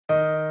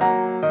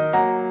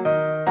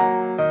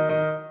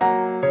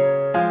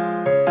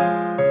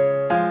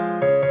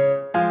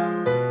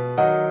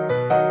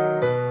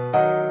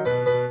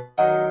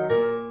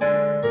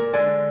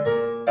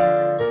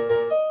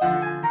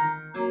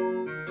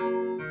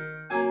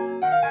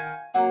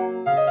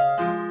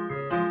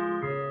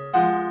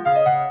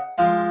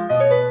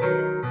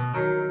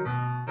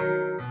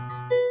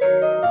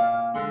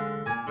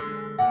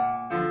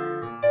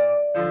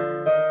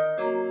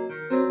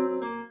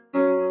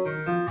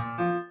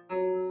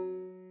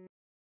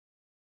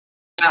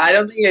I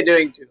don't think you're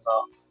doing too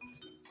well.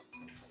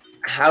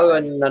 How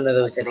are none of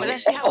those hitting? Well,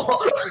 let's see how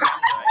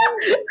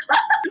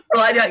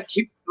Why do I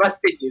keep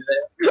thrusting you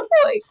there?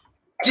 Like,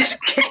 I just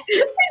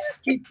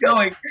keep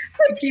going.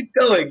 I keep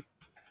going.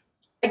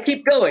 I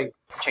keep going.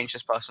 Change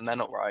this person. They're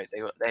not right.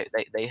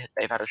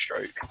 They've had a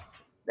stroke.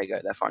 There you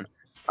go. They're fine.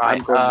 I'm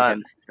going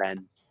against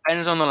Ben.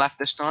 Ben's on the left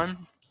this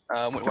time.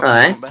 What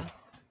Alright. Ben?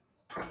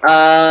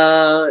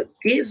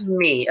 Give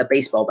me a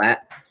baseball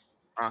bat.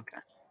 Okay.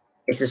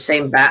 It's the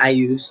same bat I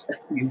used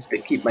to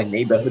keep my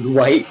neighborhood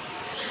white.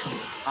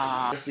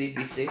 Just leave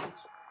VC.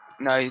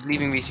 No,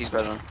 leaving VC is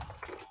better.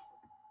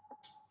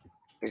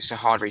 It's a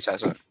hard reset,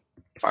 so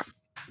 5,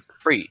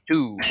 3,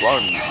 2,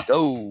 1,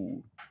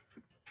 go.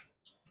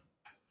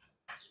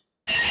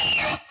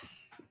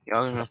 You're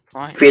gonna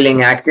apply.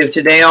 Feeling active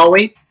today, are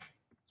we?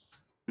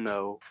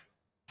 No.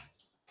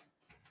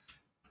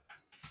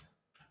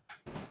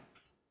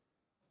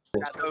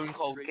 Stone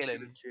cold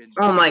killing.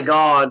 Oh my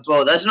god,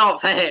 bro, that's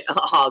not fair.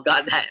 Oh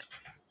god damn.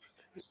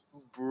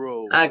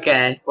 Bro.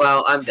 Okay,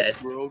 well, I'm dead.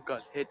 Bro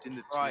got hit in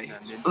the Right. chin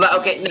and But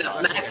okay,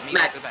 no, Max.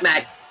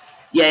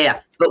 Yeah,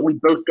 but we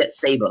both get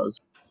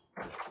sabers.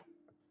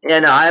 Yeah,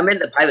 no, I'm in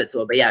the pirate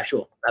sword, but yeah,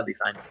 sure, that'd be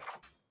fine.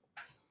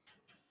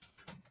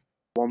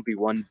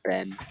 1v1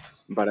 Ben,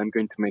 but I'm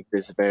going to make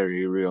this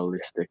very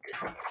realistic.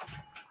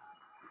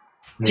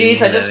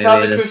 Jeez, I just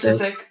found the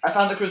crucifix. I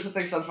found the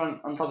crucifix on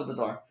top of the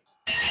door.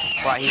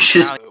 Right,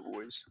 Just-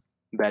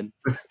 Ben.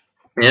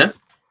 Yeah?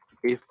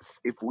 If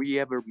we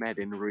ever met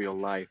in real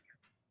life,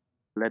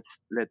 let's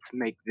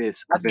make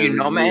this a Have you very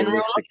not met in real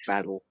realistic life?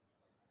 battle.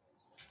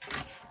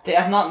 They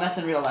have not met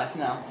in real life,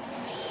 no.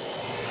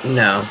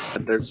 No.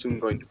 But they're soon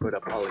going to put a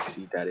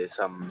policy that is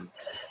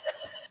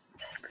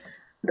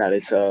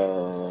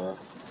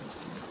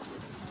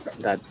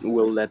that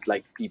will let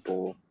like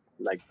people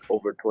like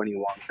over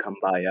 21 come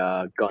by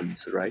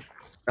guns, right?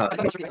 Oh.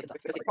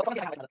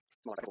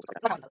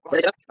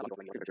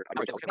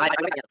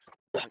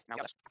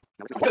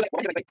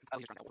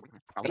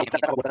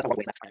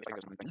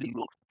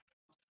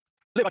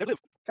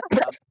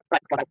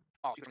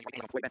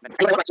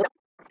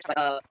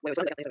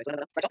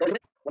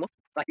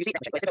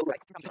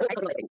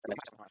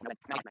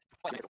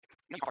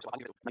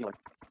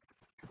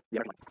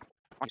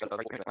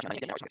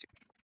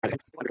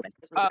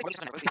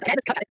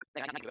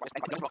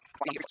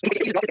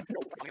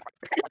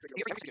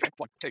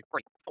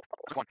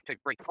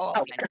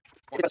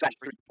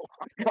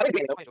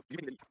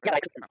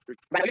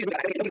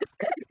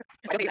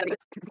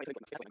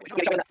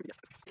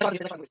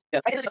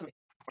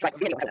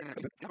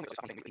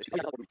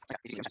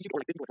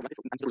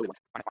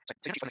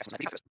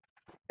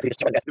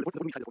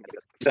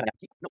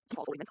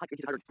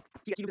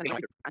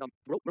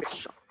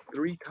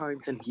 Three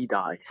times and he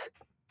dies.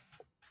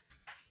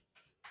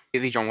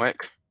 Is he John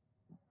Wick?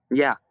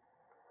 Yeah.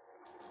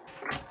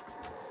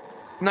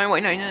 No,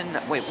 wait, no.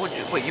 Wait,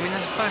 wait, you mean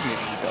that's the third movie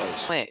he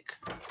does? Wick.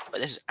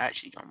 But this is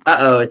actually John Wick.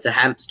 Uh-oh, it's a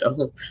hamster.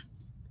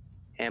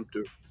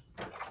 Hamster.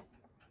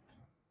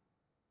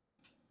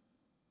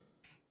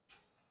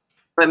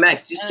 Wait,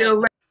 Max, you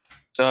still...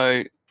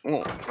 So,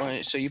 what?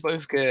 Right, so you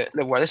both get...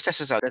 Well, let's test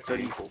this out. That's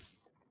illegal.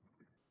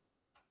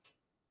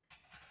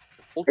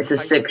 It's a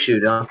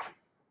 6-shooter.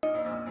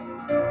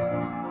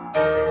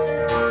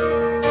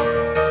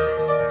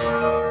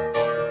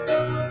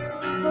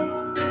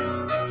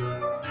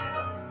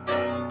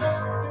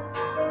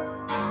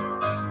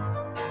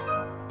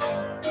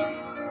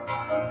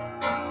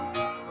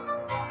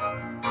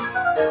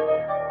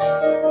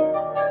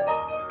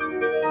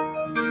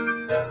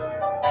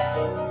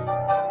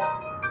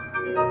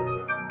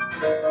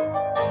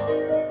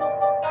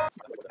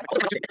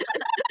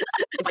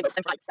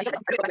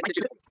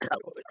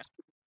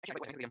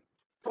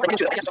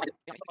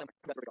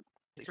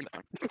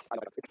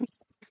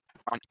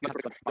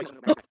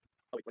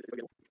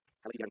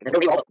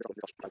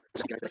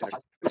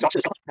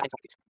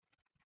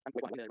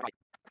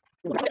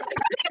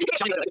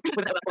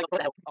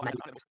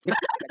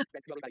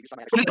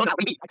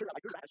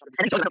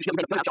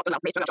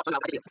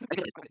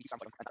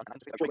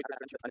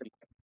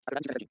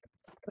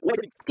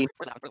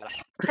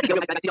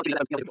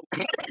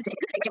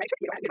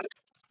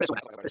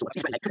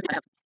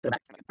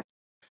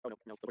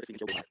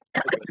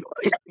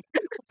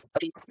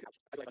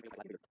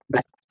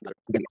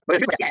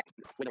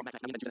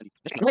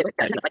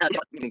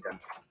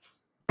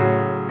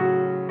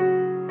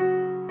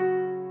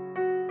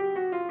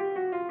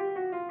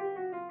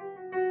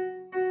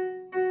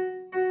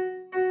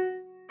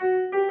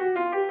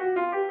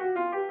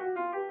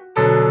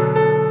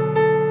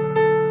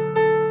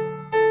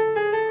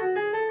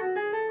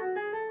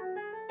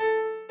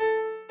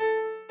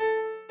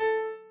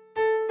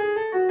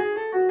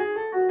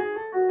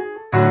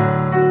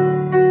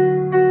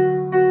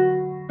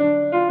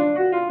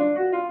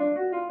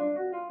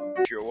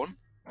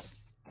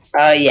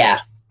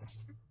 Yeah.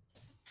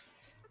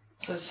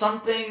 So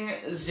something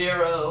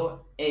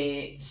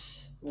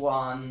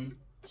 081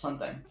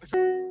 something.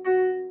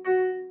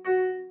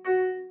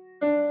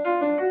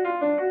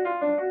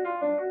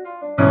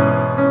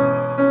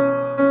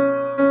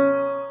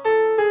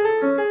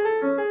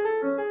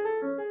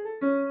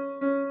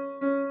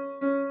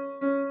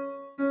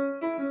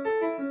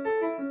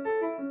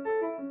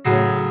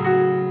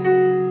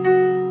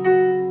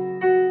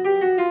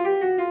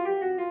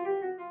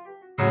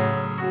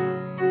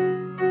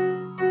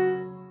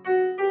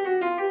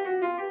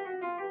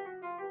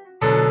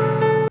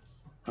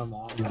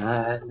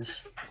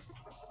 things.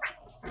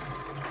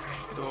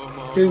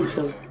 Do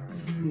something.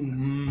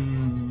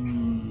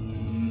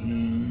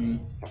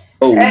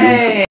 Oh,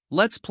 Hey!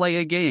 Let's play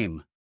a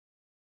game.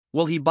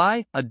 Will he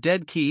buy a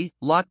dead key,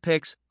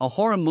 lockpicks, a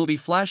horror movie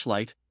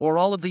flashlight, or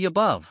all of the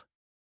above?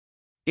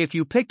 If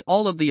you picked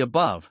all of the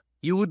above,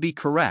 you would be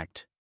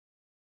correct.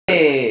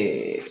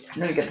 Hey!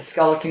 Let me get the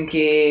skeleton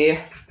key.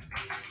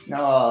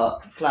 No,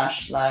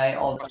 flashlight,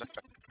 all the...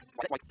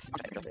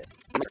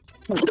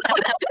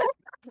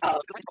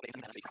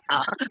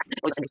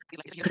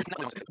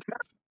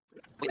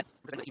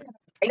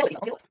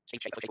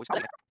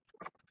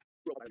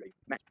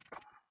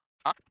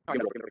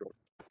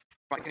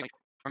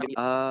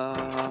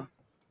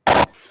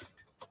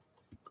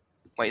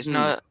 Wait, it's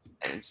not.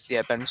 It's,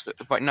 yeah, Ben's.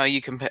 But no,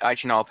 you can pick.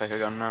 Actually, no, I'll pick a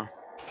gun now.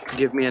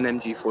 Give me an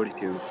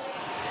MG42.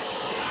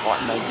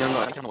 What? No, you're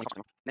not.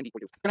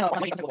 MG42. No,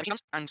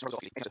 And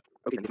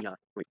Okay, then give me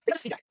wait.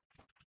 let's see that.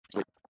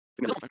 Wait.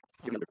 Give me another.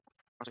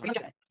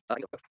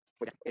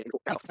 Wait.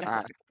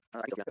 Ah.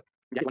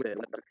 Yeah,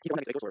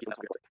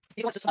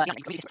 He wants to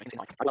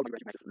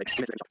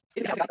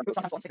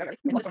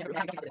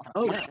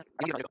Oh,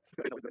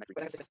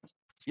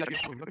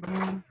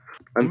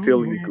 I'm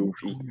feeling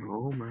goofy.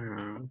 Oh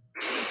man.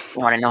 I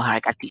want to know how I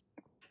got the.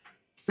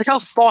 Look how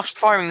fast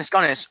firing this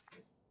gun is.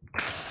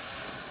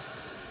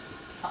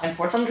 Time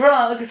for some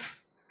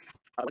drugs.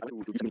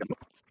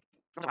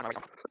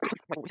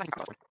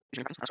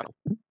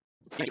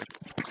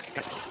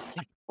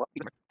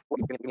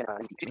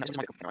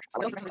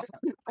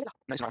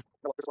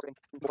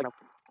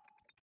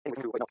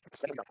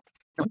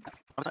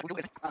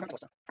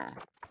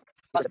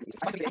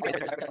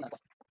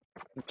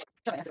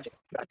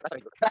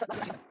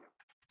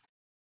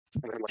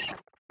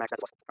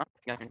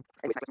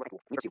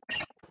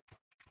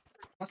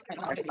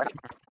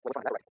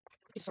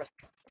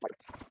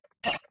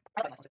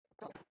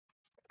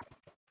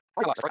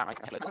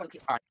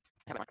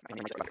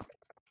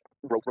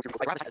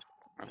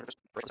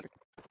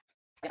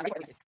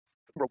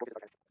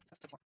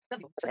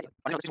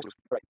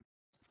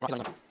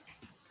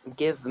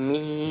 Give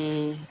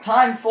me.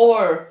 Time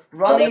for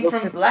running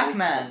from Black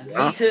Man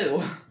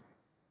V2.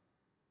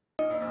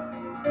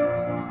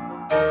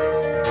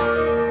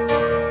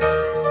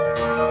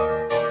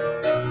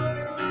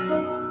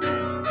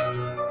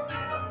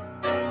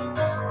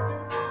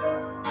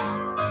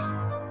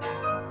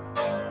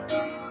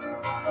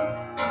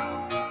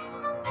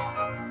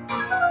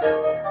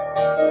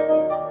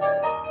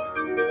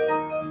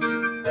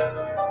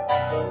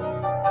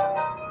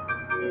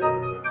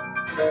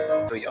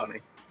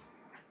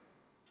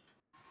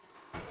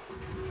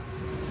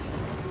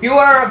 You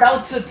are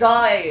about to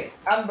die.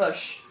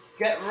 Ambush.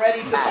 Get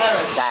ready to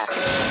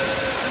perish.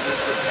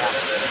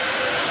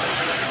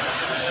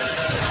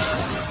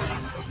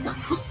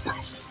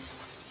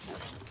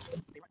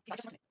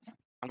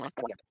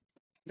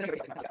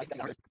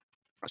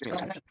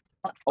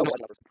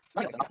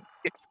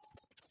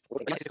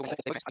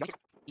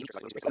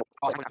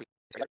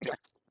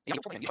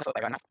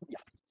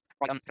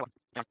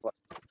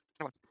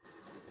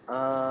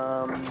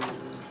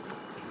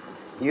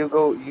 You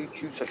go. You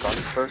choose a gun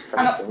first.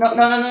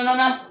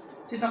 No.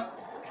 She's not.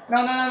 No.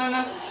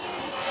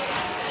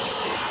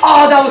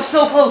 Oh, that was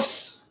so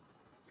close.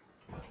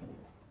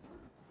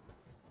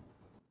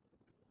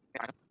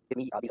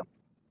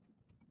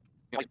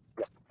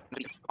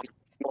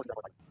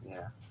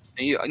 Yeah.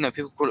 You, no,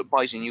 people call it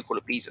bison. You call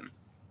it bison.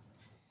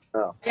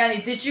 Oh.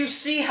 Yanni, did you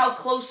see how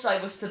close I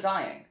was to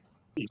dying?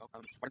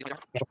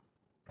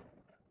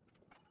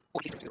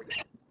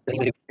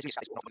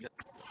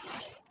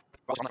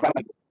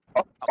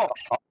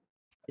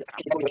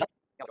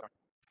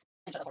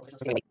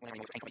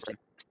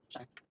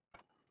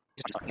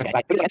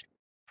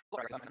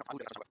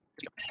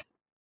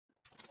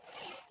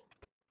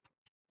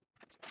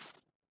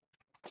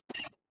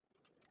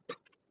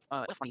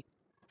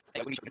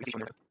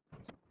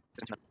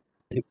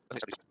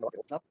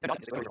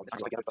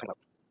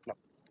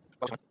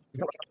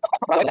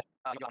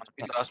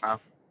 Now.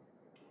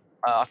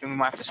 I think we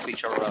might have to speak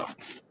each other out.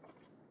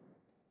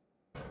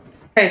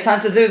 Okay,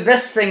 time to do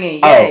this thingy.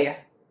 Oh. Yay!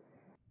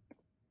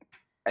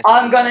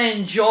 I'm gonna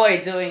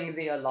enjoy doing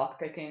the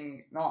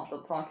lockpicking, not the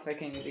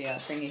lockpicking, the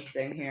thingy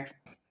thing here.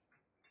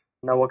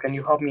 Noah, can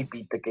you help me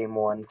beat the game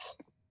once?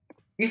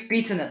 You've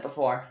beaten it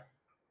before.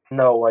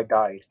 No, I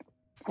died.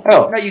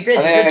 Oh, No, you did.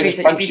 I You think I did beat just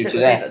it. You punched beat you it to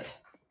with death. David.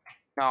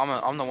 No,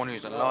 I'm the one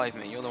who's alive,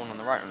 mate. You're the one on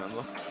the right,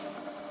 remember?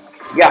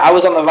 Yeah, I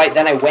was on the right,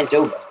 then I went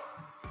over.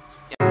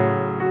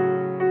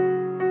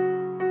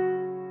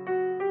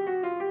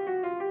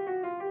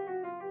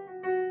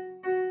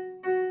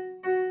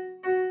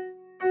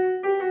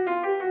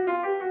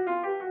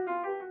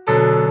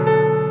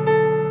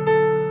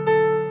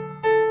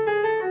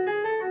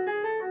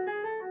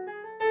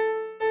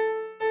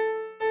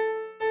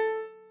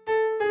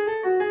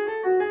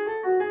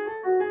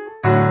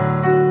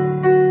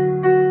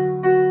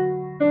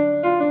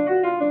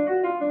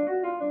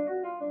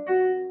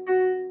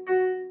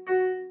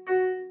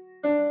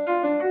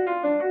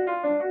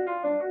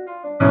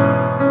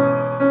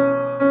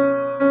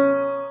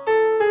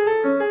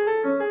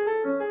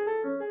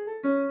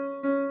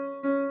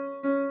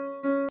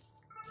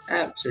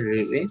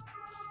 Absolutely.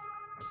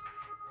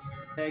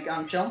 There you go,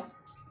 I'm chill.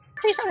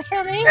 Please don't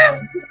kill me.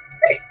 Yeah.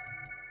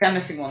 I'm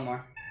missing one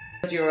more.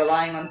 But you're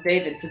relying on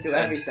David to do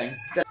everything.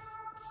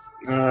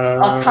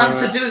 Time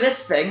to do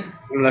this thing.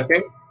 I'm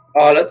looking.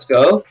 Oh, let's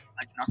go.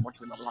 I do not want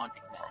to in the laundry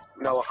tomorrow.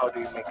 No, how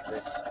do you make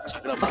this?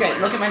 Okay,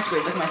 look at my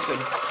screen, look at my screen.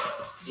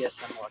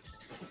 Yes, I'm watching.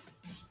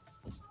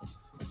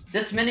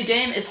 This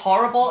minigame is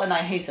horrible and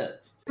I hate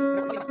it.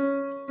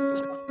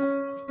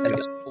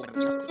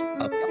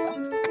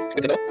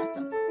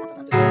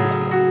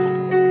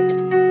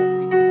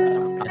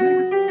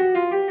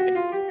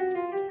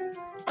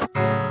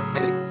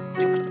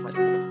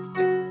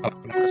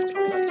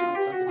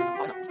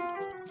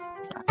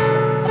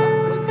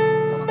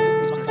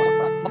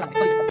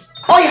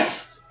 Oh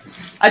yes!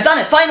 I've done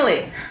it,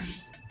 finally!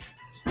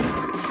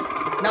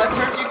 Now it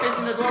turns you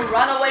facing the door,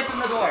 run away from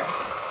the door.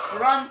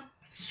 Run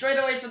straight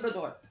away from the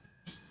door.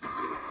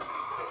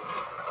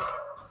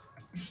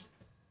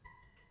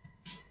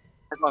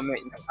 That's my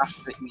mate.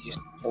 After the easiest.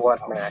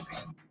 What,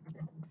 Max?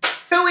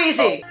 Too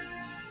easy!